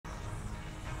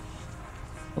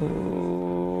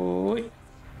Oh,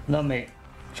 let me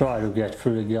try to get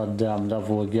through the goddamn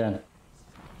level again.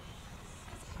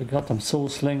 We got them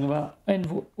Soulslinger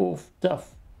Envoy of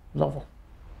Death level.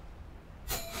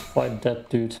 Fight that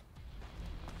dude.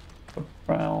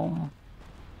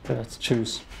 Let's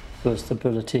choose first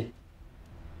ability.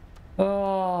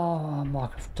 Oh,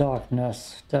 Mark of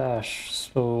Darkness, dash,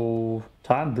 slow.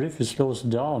 Time briefly slows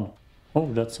down.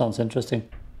 Oh, that sounds interesting.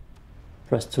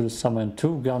 Press to summon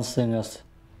 2 gunslingers.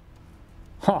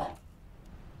 Huh.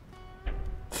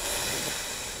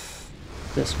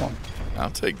 This one.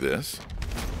 I'll take this.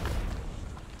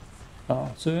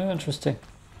 Oh, so interesting.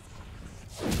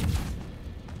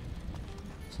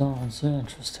 Sounds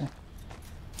interesting.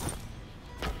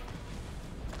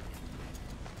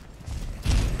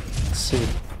 Let's see.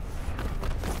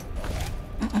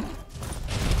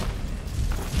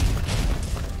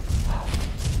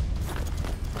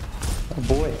 Oh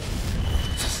boy.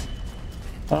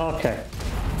 Okay.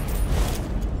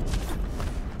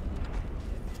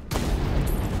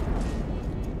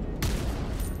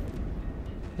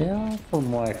 Yeah, I'll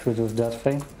make rid of that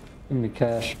thing. Give me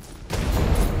cash.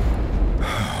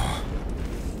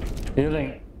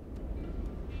 Healing.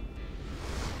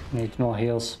 Need more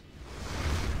heals.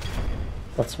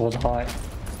 That's what I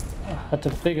had the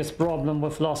biggest problem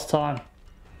with last time.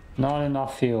 Not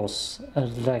enough heals.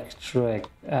 Electric,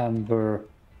 amber.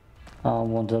 I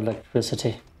want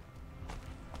electricity.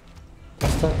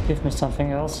 Does that give me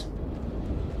something else?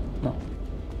 No.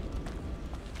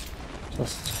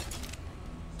 Just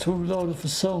too loud of a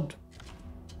sound.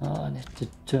 I need to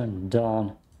turn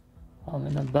down. I'm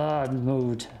in a bad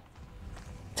mood.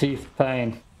 Teeth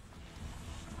pain.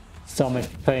 Stomach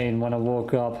pain when I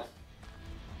woke up.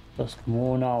 Just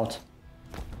worn out.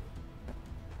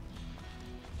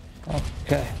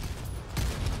 Okay.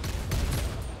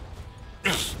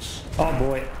 Oh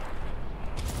boy.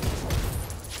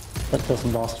 That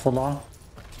doesn't last for long.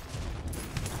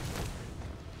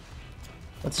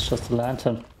 That's just a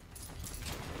lantern.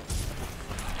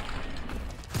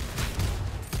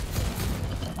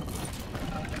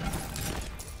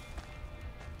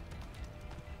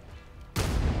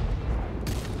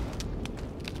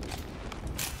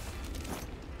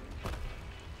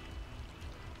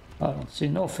 I don't see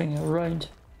nothing around.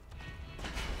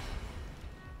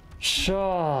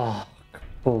 Shark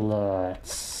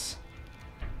bullets.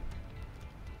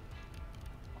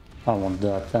 I want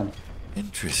that then.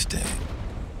 Interesting.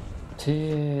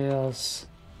 Tears.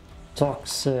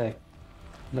 Toxic.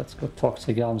 Let's go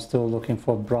toxic. I'm still looking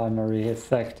for primary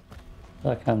effect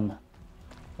I can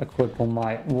equip on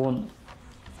my one.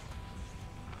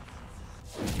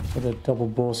 For the double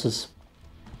bosses.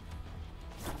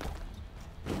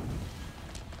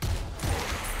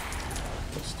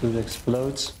 This dude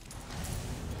explodes.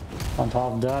 Can't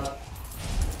have that.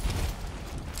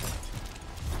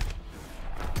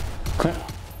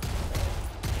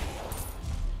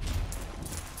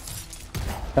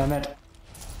 Damn it.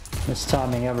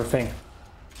 Mistiming everything.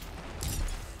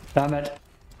 Damn it.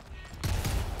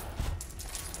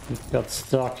 We got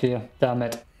stuck here. Damn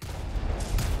it.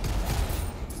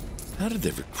 How did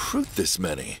they recruit this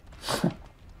many?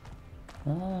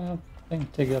 I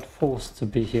think they got forced to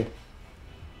be here.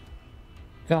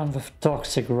 Gun with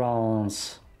toxic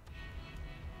rounds.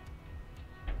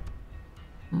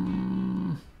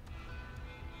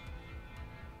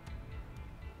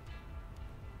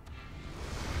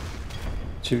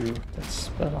 Two, that's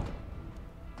better.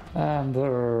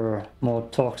 Amber, more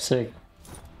toxic.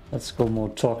 Let's go more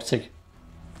toxic.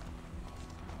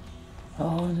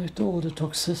 Oh, I need all the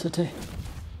toxicity.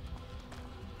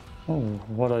 Oh,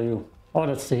 what are you? Oh,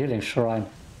 that's the healing shrine.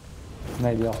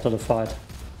 Maybe after the fight.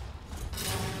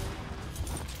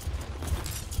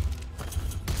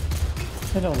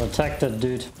 They don't attack that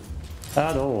dude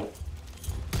at all.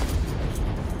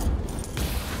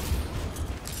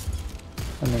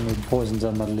 And then we poison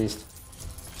them at least.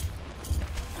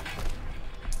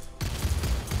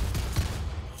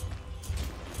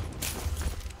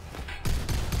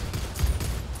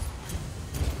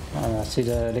 I see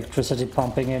the electricity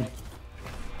pumping in.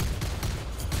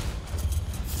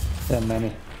 There are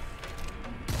many.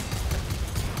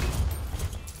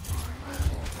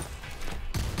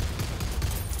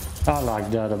 I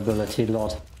like that ability a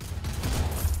lot.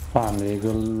 Finally,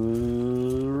 go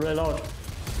reload.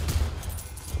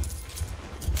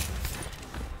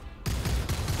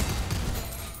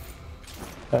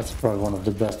 That's probably one of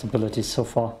the best abilities so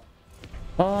far.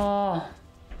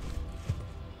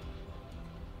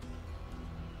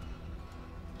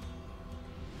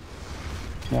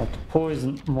 More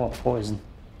poison, more poison.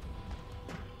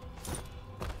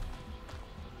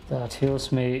 That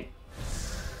heals me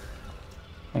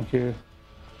Thank you.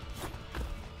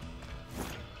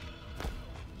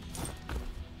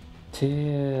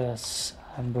 Tears.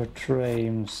 Amber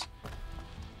dreams.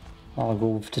 I'll go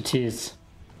with the tears.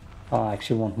 I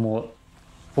actually want more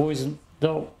poison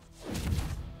though.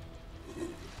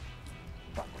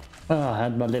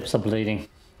 And my lips are bleeding.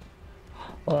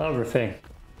 Well, everything.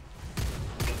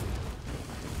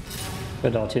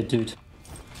 Get out here, dude.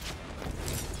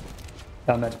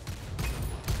 Damn it.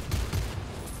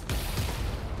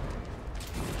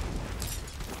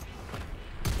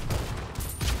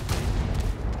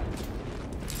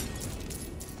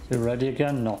 You ready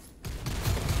again? No.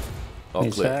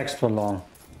 It's extra long.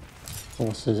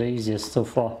 This is the easiest so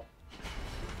far.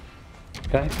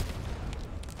 Okay.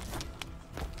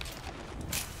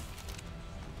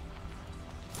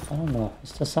 I don't know.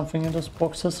 Is there something in those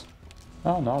boxes?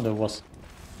 Oh no, there was.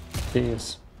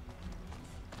 Tears.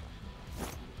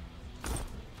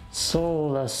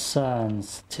 Soulless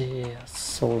sands. Tears.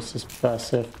 Souls is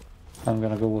passive. I'm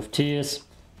gonna go with tears.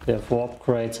 They're for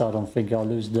upgrades. I don't think I'll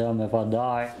lose them if I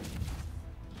die.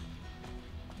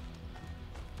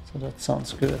 So that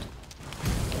sounds good.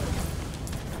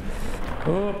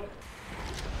 Oh.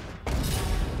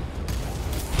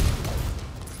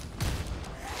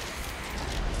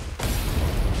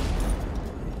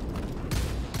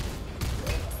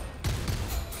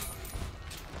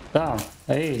 Damn,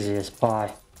 easy as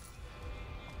pie.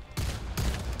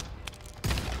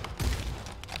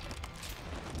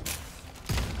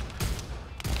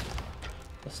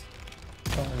 Just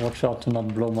watch out to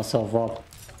not blow myself up.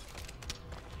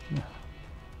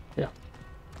 Yeah.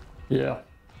 Yeah.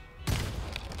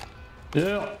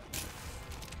 Yeah.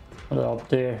 They're up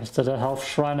there. Is that a health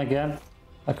shrine again?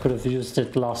 I could have used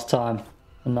it last time.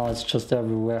 And now it's just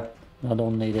everywhere. I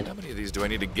don't need it. How many of these do I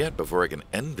need to get before I can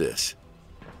end this?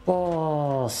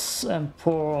 Boss,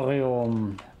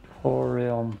 Emporium.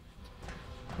 Emporium.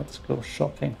 Let's go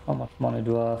shopping. How much money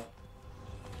do I have?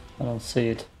 I don't see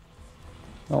it.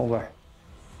 Nowhere.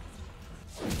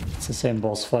 It's the same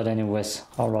boss fight anyways.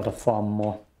 I'd rather farm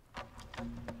more.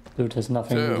 Dude has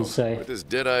nothing to say. What does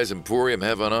Deadeye's Emporium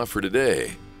have on offer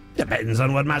today? Depends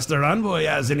on what Master Envoy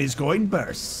has in his coin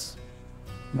purse.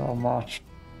 Not much.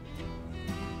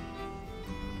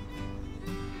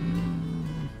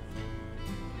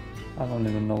 I don't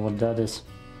even know what that is.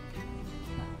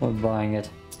 We're buying it.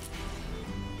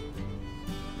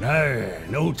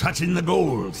 No touching the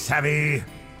gold, savvy.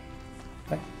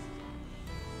 Okay.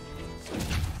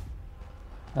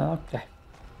 Okay.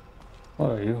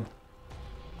 What are you?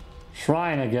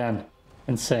 Shrine again.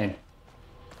 Insane.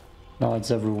 Now it's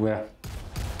everywhere.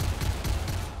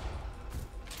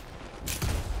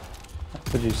 I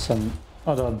could use some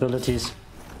other abilities.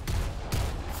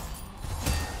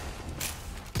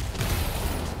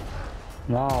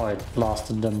 Now it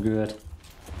blasted them good.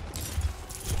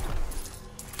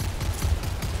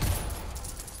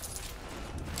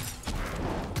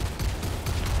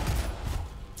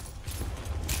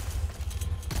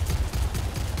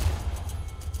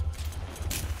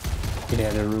 Yeah,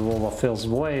 the revolver feels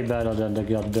way better than the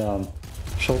goddamn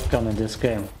shotgun in this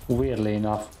game, weirdly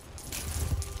enough.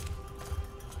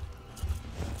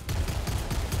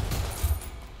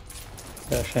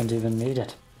 I shan't even need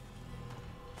it.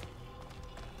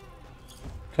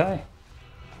 Okay.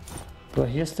 Do I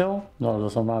hear still? No,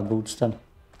 those are my boots then.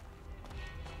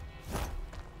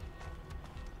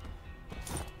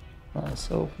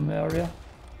 Nice open area.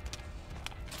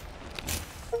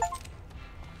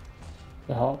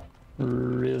 The hell?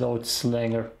 Reload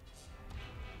slinger.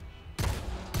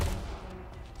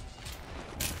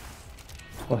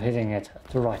 For hitting it at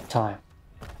the right time.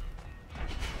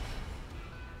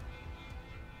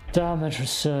 Damage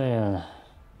resilient.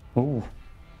 Ooh.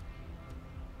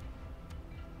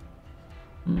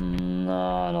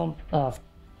 No, I don't have...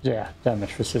 Yeah,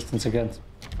 damage resistance again.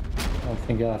 I don't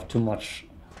think I have too much.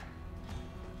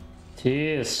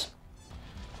 Tears.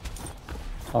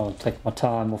 I'll take my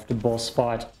time with the boss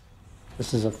fight.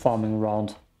 This is a farming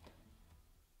round.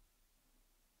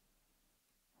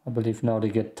 I believe now they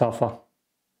get tougher.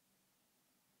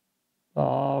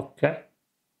 Okay.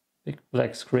 Big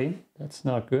black screen. That's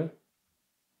not good.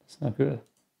 That's not good.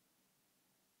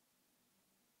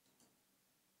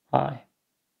 Hi.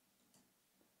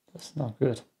 That's not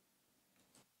good.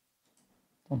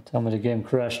 Don't tell me the game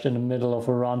crashed in the middle of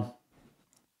a run.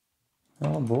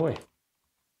 Oh boy.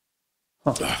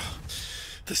 Huh.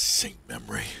 The saint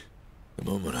memory. The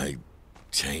moment I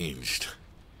changed.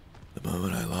 The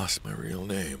moment I lost my real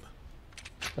name.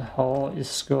 What the hell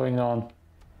is going on?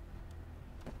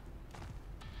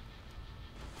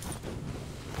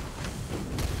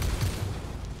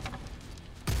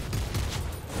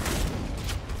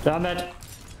 Damn it!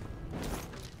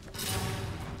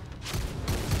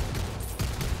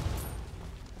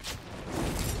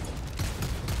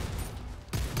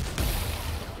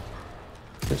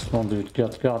 This one dude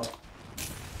got.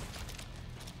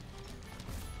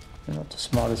 You're not the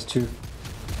smartest too.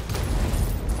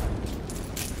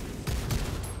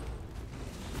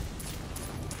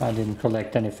 I didn't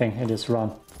collect anything in this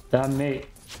run. Damn me!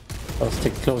 I'll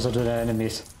stick closer to the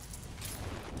enemies.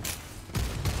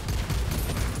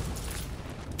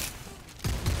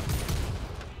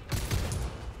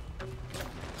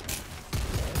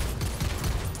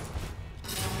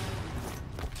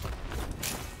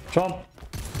 Jump!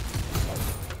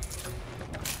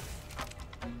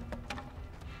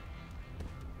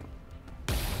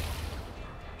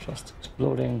 Just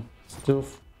exploding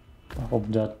stuff. I hope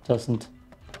that doesn't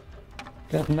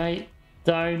get me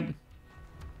down.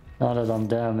 Now that I'm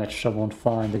damaged, I won't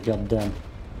find the goddamn...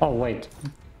 Oh wait,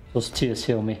 those tears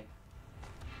heal me.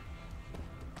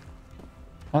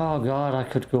 Oh god, I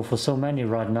could go for so many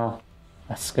right now.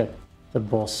 Let's get the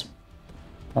boss.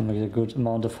 I'm with a good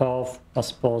amount of health. I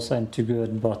suppose ain't too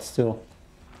good, but still.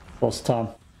 Boss time.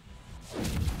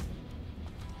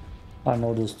 I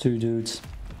know those two dudes.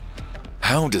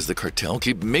 How does the cartel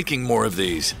keep making more of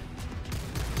these?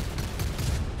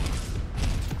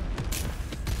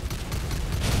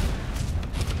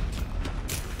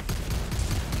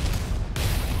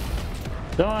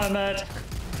 Damn it!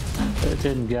 It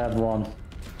didn't get one.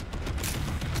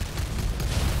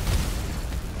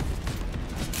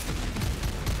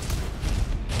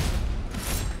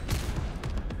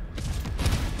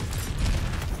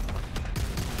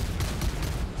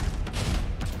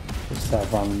 Just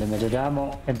have unlimited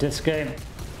ammo in this game.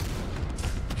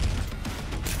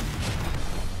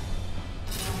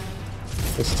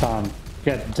 This time,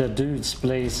 get the dudes,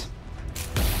 please.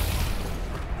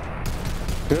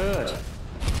 Good.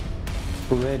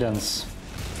 Riddance.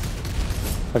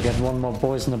 If I get one more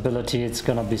poison ability, it's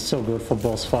gonna be so good for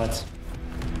boss fights.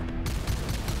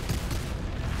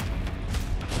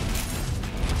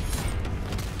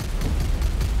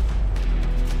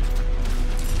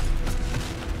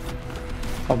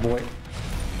 Oh boy.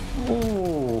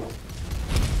 Ooh.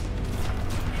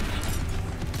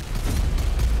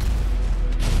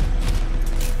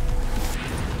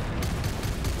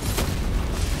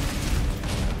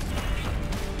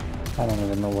 I don't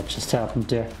even know what just happened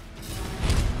there.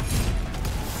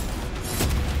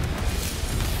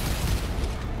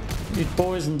 Need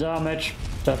poison damage.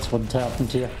 That's what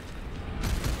happened here.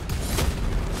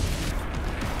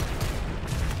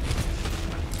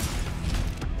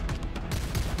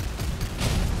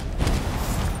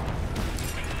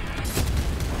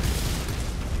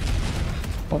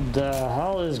 What the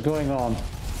hell is going on?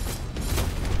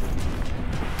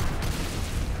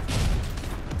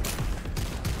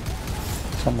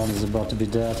 Someone is about to be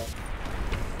dead.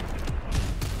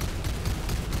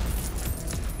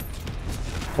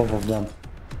 Both of them.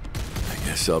 I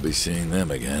guess I'll be seeing them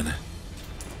again.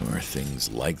 Or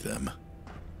things like them.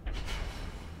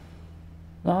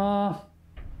 I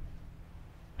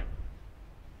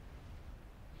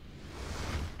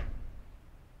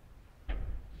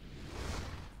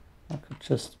could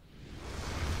just...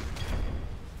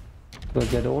 Do I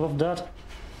get all of that?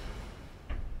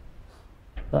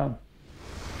 Damn.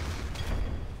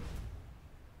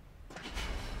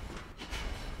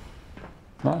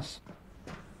 Nice.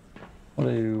 What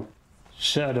are you?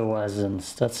 Shadow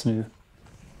essence, that's new.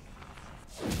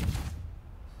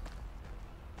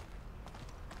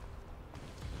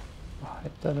 I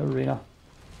hit that arena.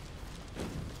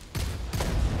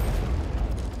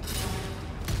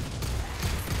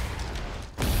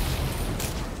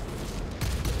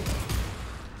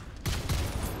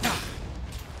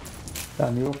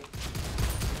 Damn you.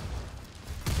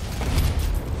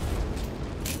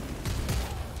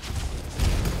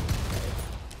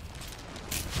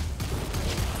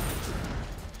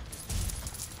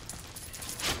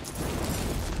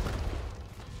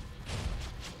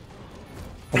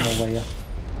 Come over here.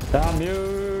 Damn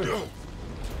you!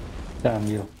 Damn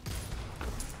you.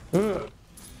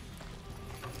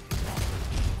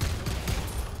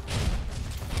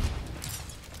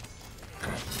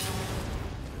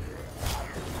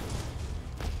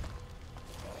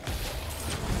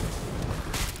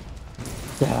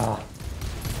 Yeah.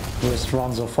 Worst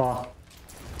run so far.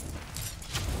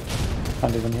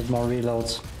 Can't even hit more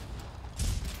reloads.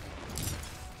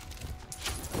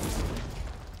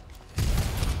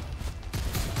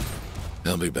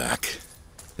 They'll be back.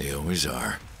 They always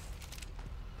are.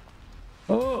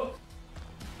 Oh!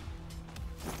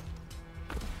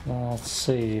 Let's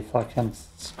see if I can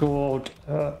score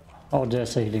out. Oh,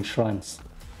 there's a healing shrine.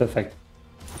 perfect.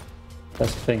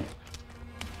 Best thing.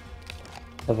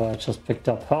 Have I just picked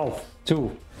up health?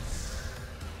 2.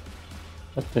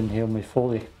 That didn't heal me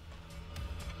fully.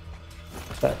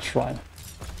 That shrine.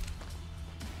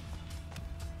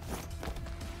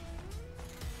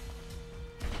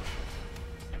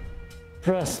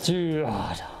 Press 2. Oh,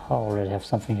 I already have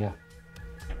something here.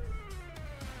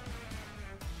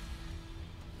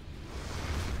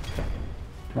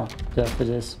 No, death it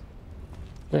is.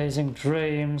 Blazing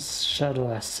Dreams, Shadow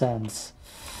Essence.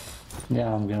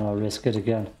 Yeah, I'm gonna risk it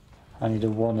again. I need a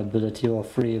 1 ability or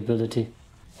 3 ability.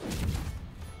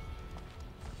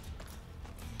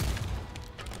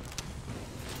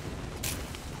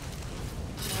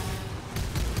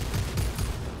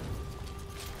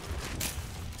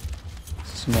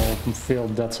 Small open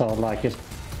field, that's how I like it.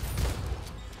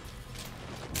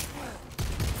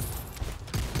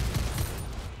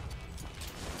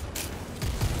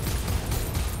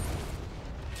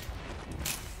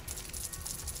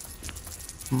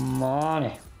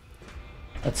 Money.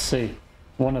 Let's see.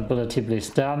 1 ability, please.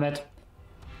 Damn it.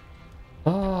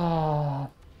 Ah.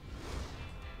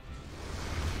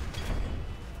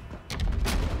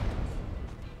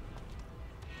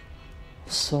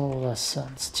 Soul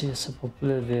Essence, Tears of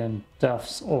Oblivion,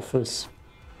 Death's Office.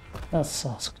 Let's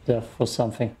ask Death for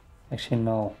something. Actually,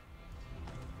 no.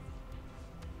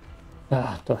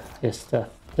 Ah, yes, Death.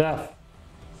 Death!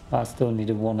 I still need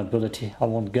a 1 ability. I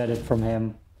won't get it from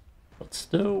him. But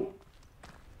still.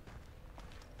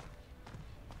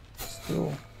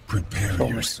 Prepare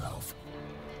yourself.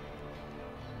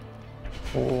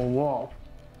 Oh, wow.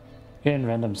 Gain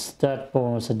random stat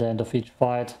bonus at the end of each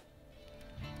fight.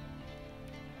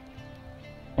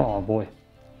 Oh boy.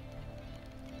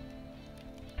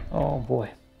 Oh boy.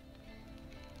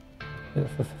 You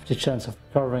have a 50 chance of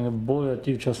covering a bullet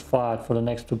you just fired for the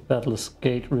next 2 battles.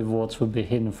 Gate rewards will be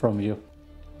hidden from you.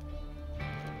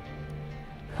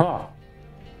 Huh.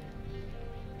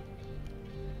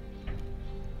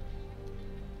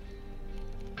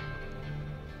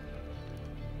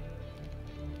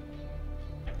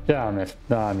 Damn it.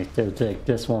 Nah, I need to take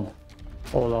this one.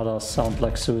 All others sound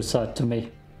like suicide to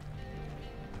me.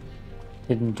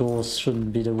 Hidden doors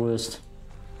shouldn't be the worst.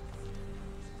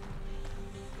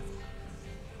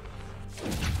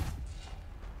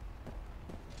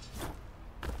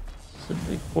 It's a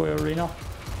big boy arena.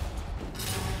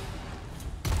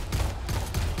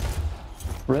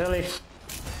 Really?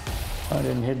 I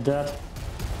didn't hit that.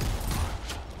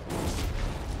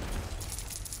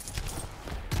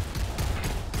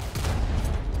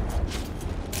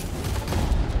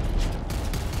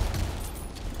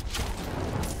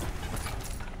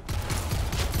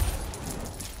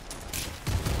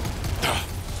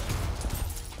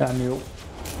 Damn you.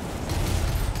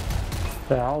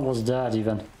 The hell was that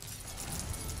even?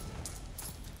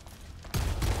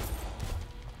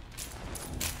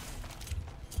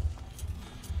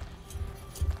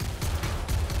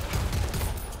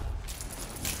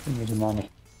 Give me the money.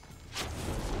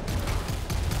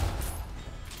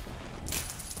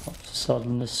 All of a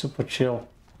sudden it's super chill.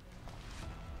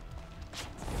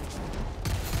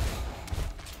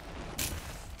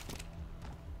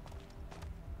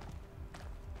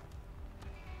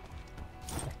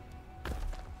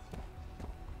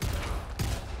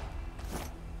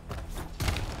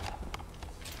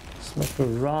 Let's look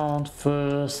around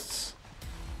first.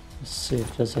 Let's see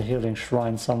if there's a healing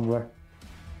shrine somewhere.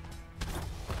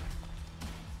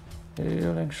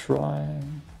 Healing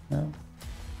shrine. No.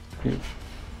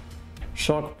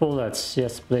 Shock bullets,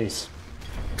 yes please.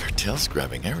 Cartel's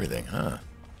grabbing everything, huh?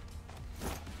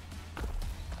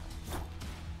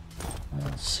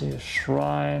 I see a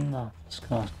shrine. I'm just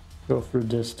gonna go through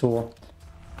this door.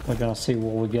 We're gonna see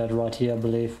what we get right here, I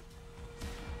believe.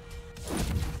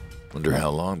 Wonder how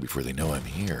long before they know I'm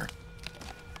here.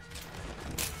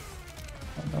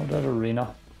 I know that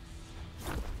arena.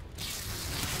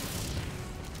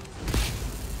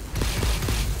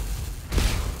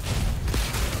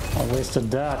 I wasted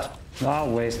that. I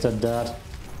wasted that.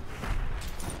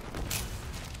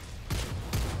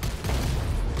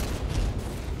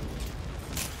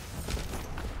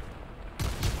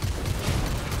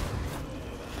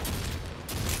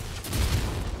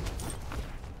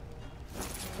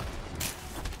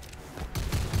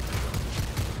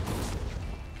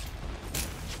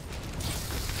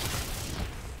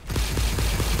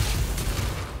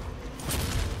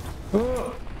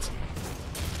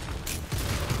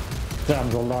 Damn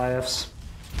Goliaths.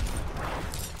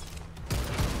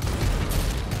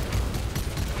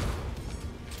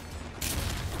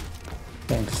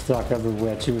 Things stuck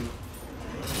everywhere too.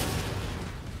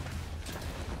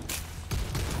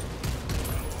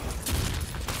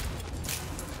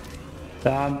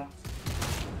 Damn.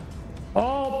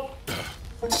 Oh!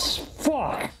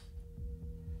 Fuck!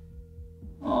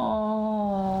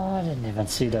 Oh, I didn't even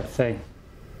see that thing.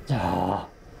 Ah.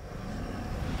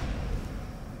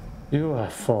 You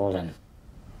have fallen.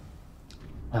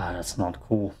 Ah, that's not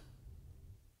cool.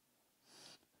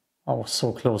 I was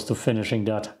so close to finishing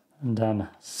that. And then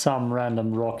some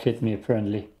random rock hit me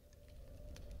apparently.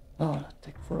 Oh, that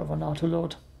takes forever now to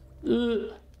load.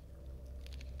 Ugh.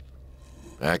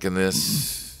 Back in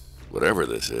this, whatever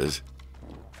this is,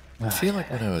 I feel like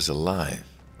when I was alive,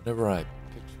 whenever I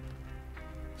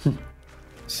picture.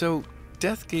 So,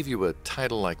 Death gave you a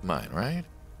title like mine, right?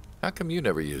 How come you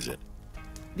never use it?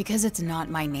 Because it's not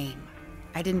my name.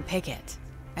 I didn't pick it.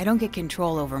 I don't get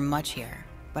control over much here,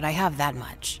 but I have that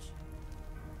much.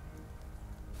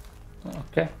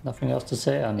 Okay, nothing else to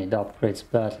say. I need upgrades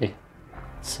badly.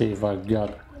 See if I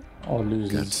got or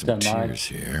loses Got some them. cheers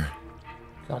here.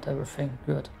 Got everything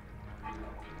good.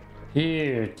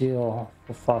 Here, deal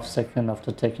for 5 seconds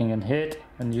after taking a hit,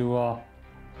 and you are.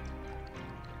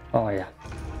 Oh yeah,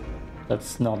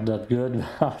 that's not that good.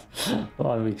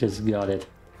 Well, we just got it.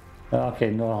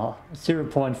 Okay, no,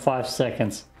 0.5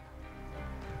 seconds.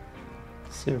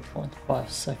 0.5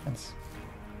 seconds.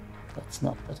 That's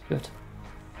not that good.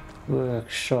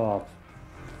 Workshop.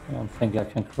 I don't think I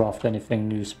can craft anything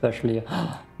new, especially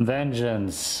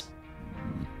vengeance.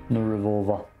 No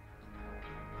revolver.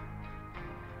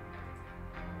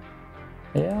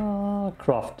 Yeah,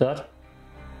 craft that.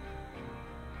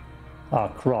 I'll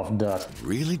craft that. It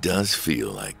really does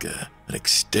feel like an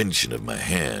extension of my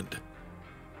hand.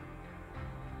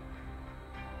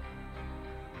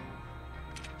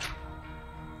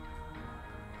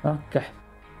 Okay.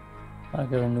 I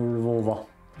got a new revolver.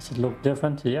 Does it look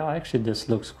different? Yeah, actually this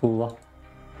looks cooler.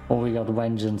 Oh, we got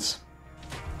vengeance.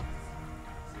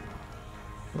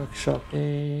 Workshop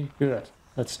A. Good.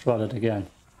 Let's try that again.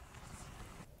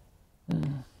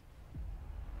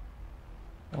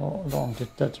 How long did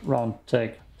that round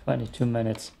take? 22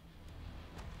 minutes.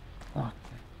 Okay.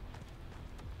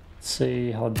 Let's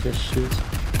see how this shoots.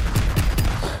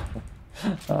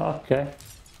 Okay.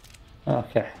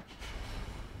 Okay.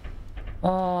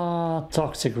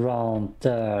 Toxic round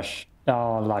dash.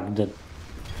 Oh, I like the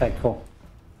echo.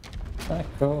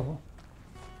 Echo.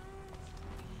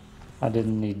 I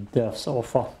didn't need Death's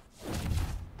offer.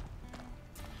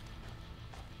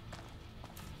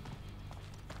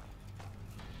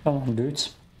 Come on,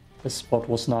 dudes. This spot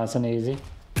was nice and easy.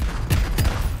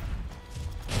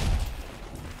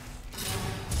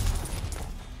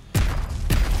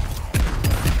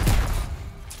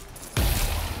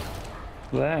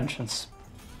 Vengeance.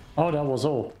 Oh, that was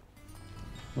all.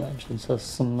 Vengeance has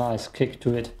some nice kick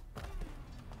to it.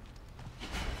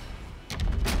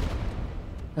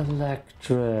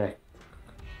 Electric.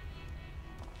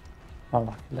 I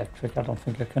like electric. I don't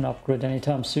think I can upgrade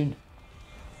anytime soon.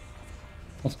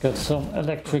 Let's get some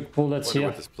electric bullets I wonder here.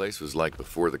 what this place was like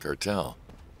before the cartel.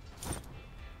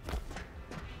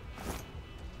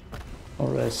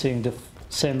 Already seeing the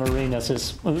same arenas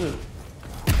is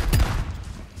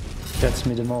gets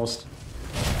me the most.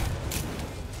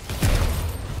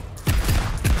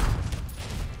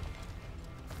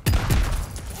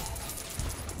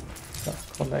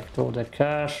 Collect all the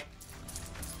cash.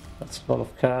 That's a lot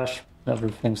of cash.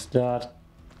 Everything's dead.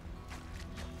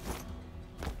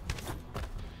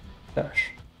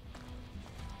 Cash.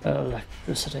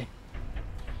 Electricity.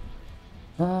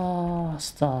 Ah,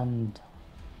 stunned.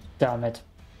 Damn it.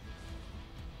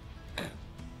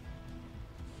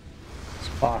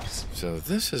 Sparks. So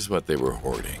this is what they were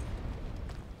hoarding.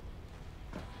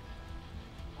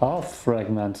 Half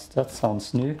fragment. That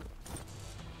sounds new.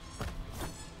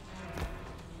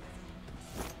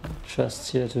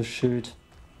 Chests here to shoot.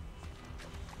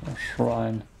 A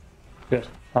shrine. Good.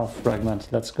 Half fragment.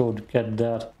 Let's go get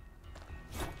that.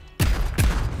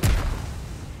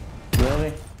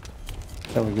 Really?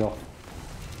 There we go.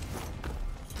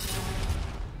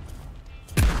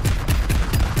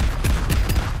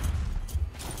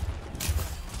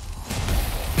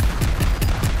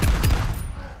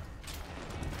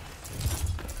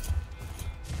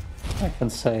 I can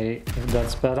say if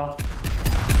that's better.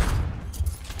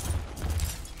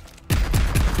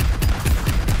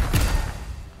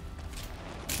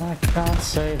 I can't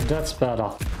say if that's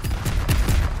better.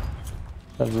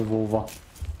 That revolver.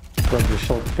 But the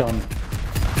shotgun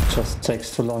just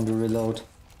takes too long to reload.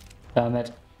 Damn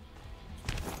it.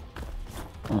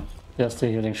 Just the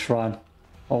healing shrine.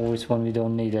 Always when we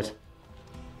don't need it.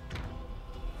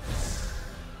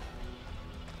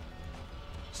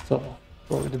 Still,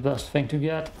 probably the best thing to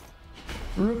get.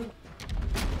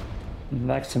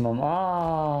 Maximum.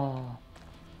 Ah.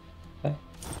 Okay.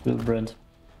 blueprint.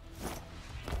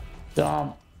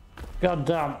 Damn.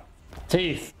 Goddamn.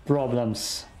 Teeth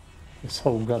problems. This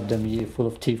whole goddamn year full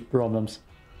of teeth problems.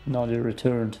 Now they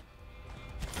returned.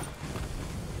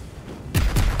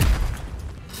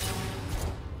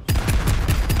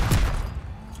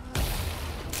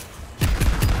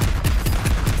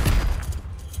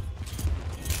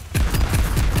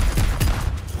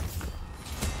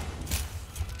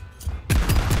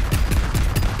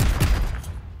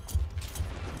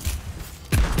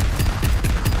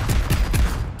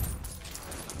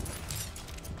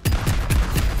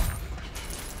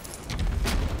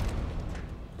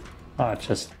 I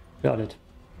just got it.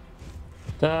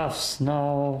 Deaths,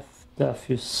 no. Death,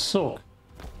 you suck.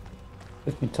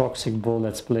 Give me toxic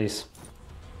bullets, please.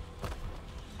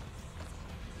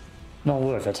 Not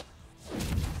worth it.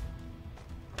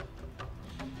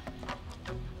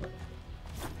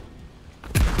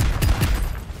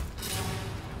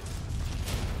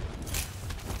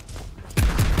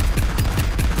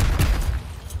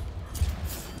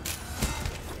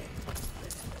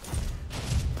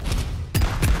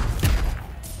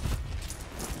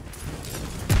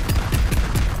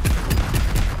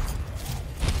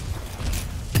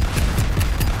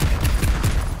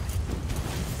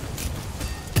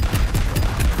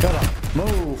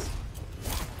 Move!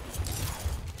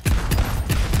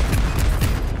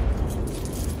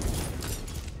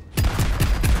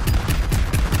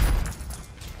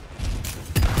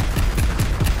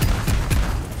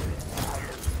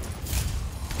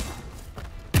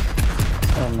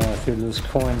 I don't know if you lose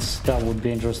coins, that would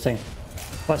be interesting.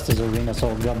 Why is this arena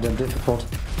so goddamn difficult?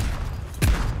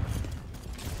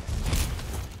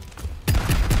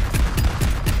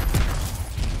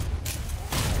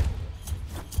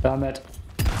 Damn it.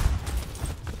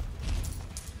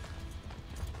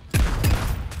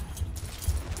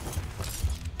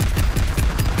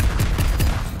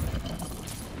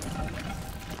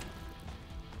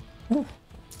 Ooh.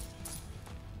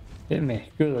 Give me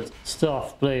good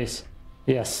stuff, please.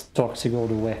 Yes, toxic all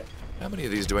the way. How many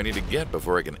of these do I need to get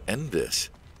before I can end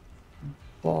this?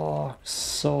 Box,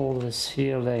 soul is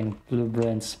healing,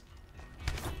 blueprints.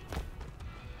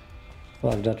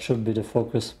 Well, that should be the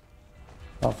focus.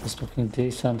 Stuff is looking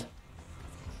decent.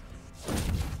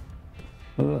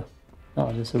 Oh,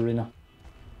 this arena.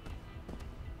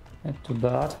 Not too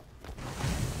bad.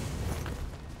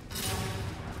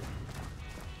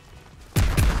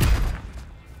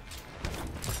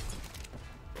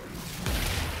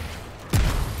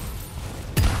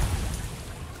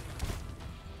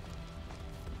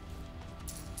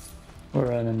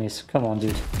 We're enemies. Come on,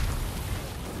 dude.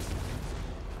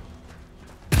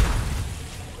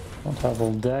 Don't have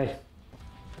all day.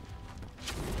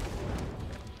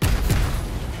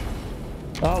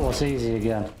 That was easy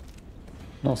again.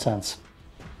 No sense.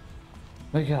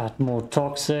 We got more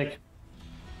toxic.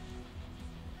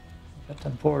 Got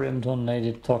Emporium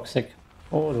donated toxic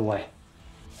all the way.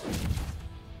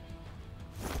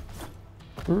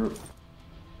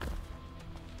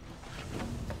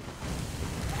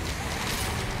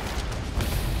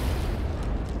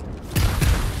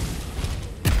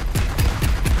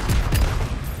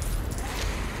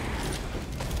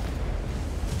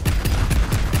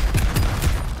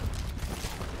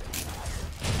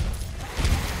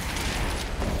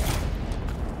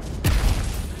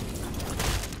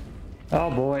 Oh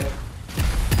boy.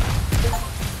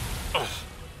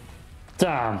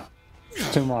 Damn.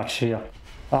 Too much here.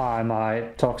 Am I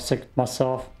toxic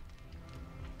myself?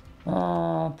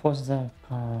 Positive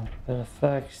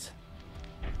effect.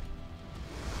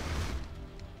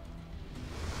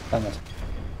 Damn it.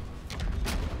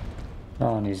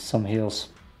 Oh, I need some heals.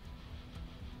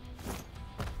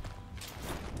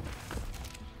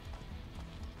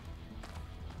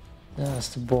 There's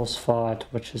the boss fight,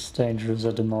 which is dangerous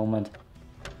at the moment.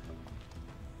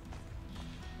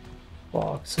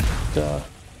 Box of dirt.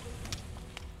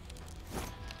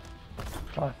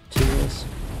 5 tears.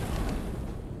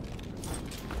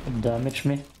 Damage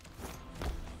me.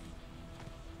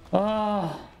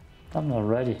 I'm not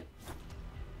ready.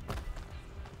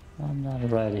 I'm not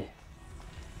ready.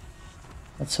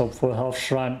 Let's hope for a health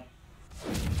shrine.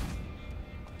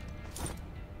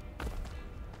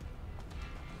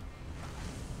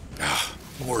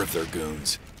 More of their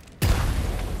goons.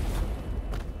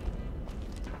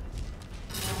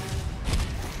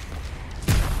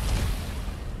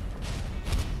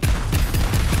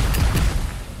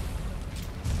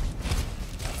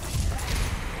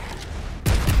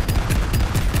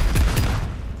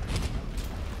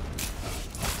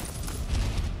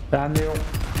 Daniel.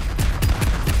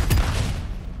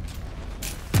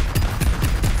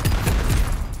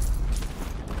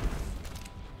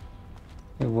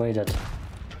 waited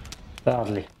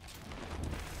badly.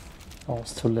 That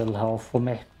was too little health for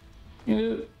me.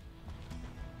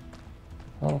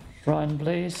 Health shrine,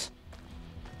 please.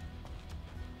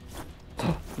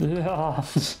 Yeah,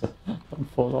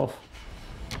 don't fall off.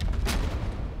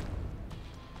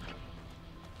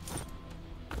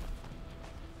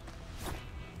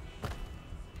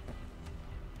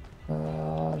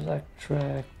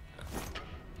 Electric.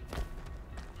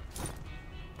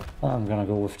 I'm gonna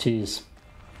go with teas.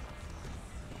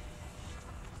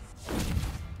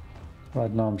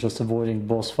 Right now I'm just avoiding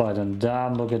boss fight, and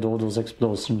damn, look at all those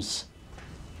explosions.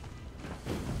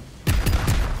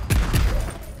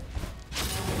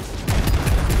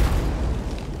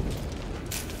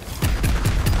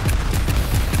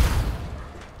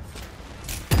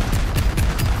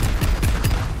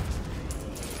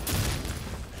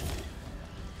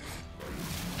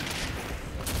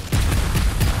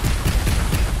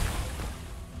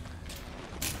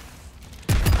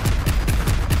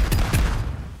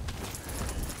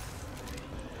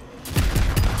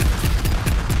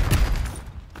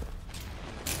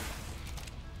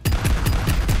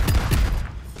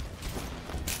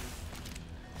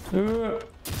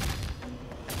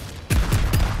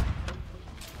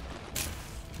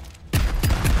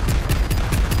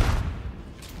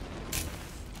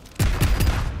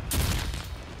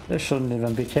 They shouldn't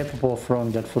even be capable of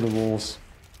throwing that through the walls.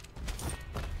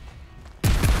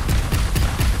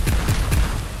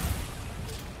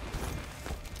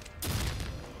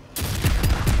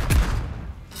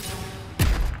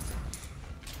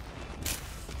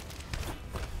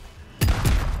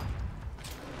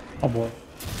 Oh boy.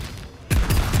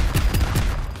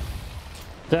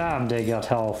 Damn, they got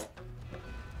health.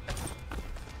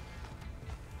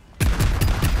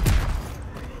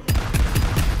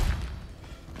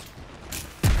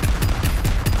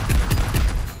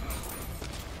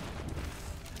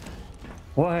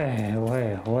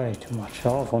 Way too much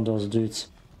health on those dudes.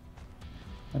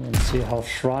 And then see health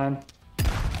shrine.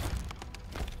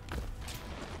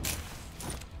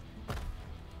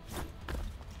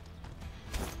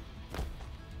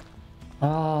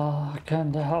 Ah,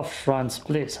 can the health shrines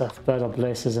please have better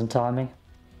places and timing?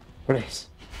 Please.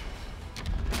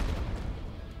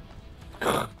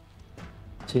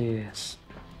 Jeez.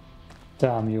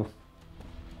 Damn you.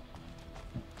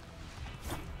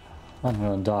 I'm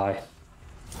gonna die.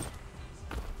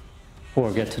 Before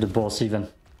I get to the boss even.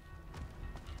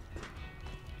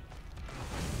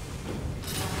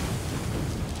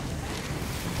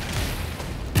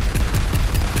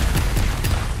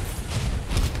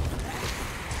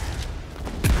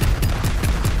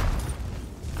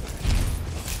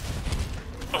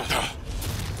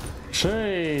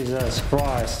 Jesus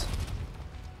Christ.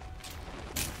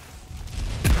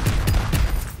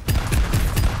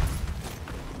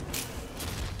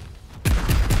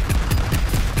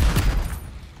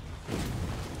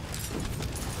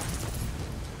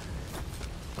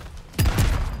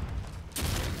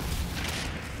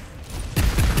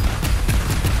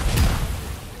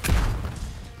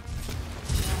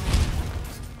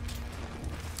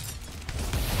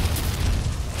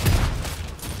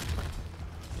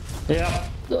 Yeah,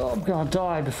 I'm gonna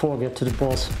die before I get to the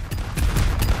boss.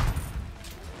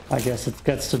 I guess it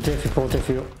gets too difficult if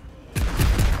you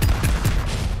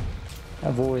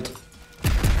avoid.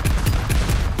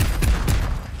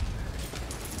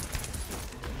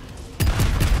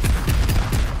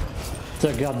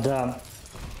 The goddamn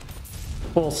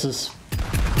bosses.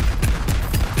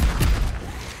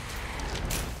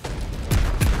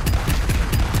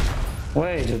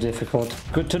 Way too difficult.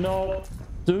 Good to know.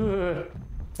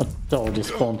 Oh, they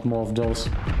spawned more of those.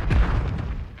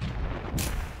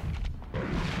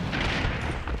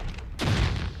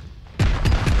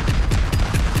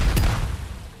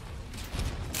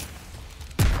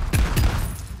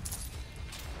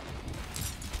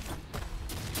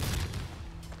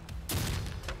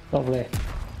 Lovely.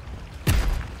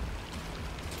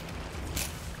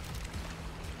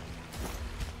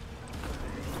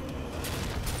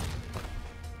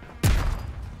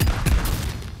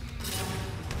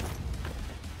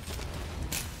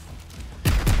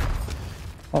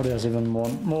 Oh, there's even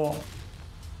one more.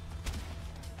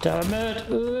 Damn it!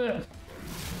 Ugh.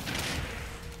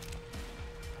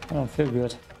 I don't feel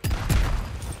good.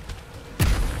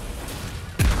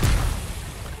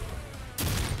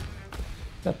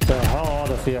 Get the hell out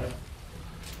of here.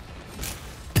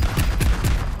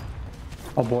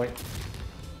 Oh boy.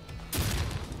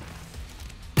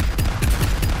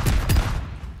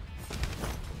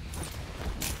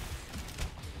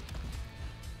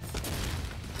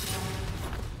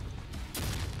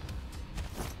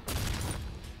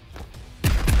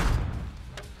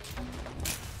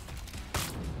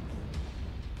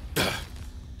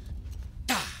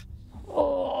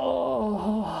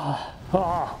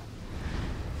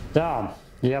 Damn.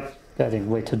 Yep, getting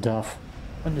way too tough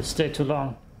when you stay too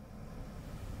long.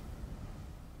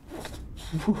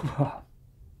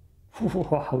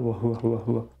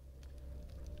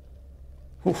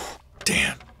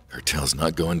 Damn, Cartel's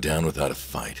not going down without a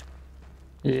fight.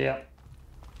 Yeah.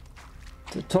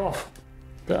 Too tough.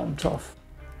 Damn tough.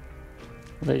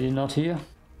 Lady not here?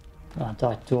 I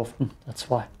died too often, that's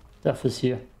why. Death is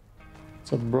here.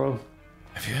 What's up, bro?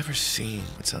 Have you ever seen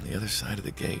what's on the other side of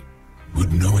the gate?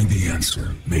 Would knowing the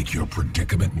answer make your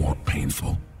predicament more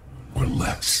painful or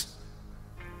less?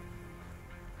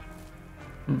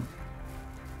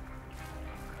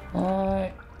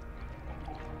 I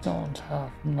don't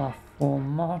have enough for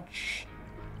much.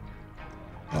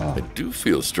 I do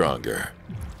feel stronger.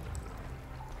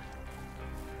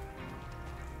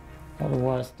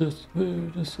 Otherwise this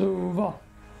food is over.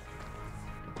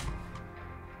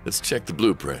 Let's check the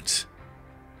blueprints.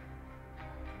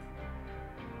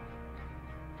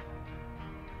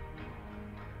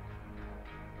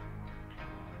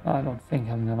 I don't think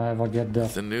I'm gonna ever get that.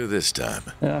 Nothing new this time.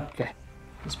 Okay,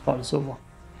 this part is over.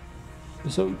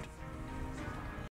 Peace out.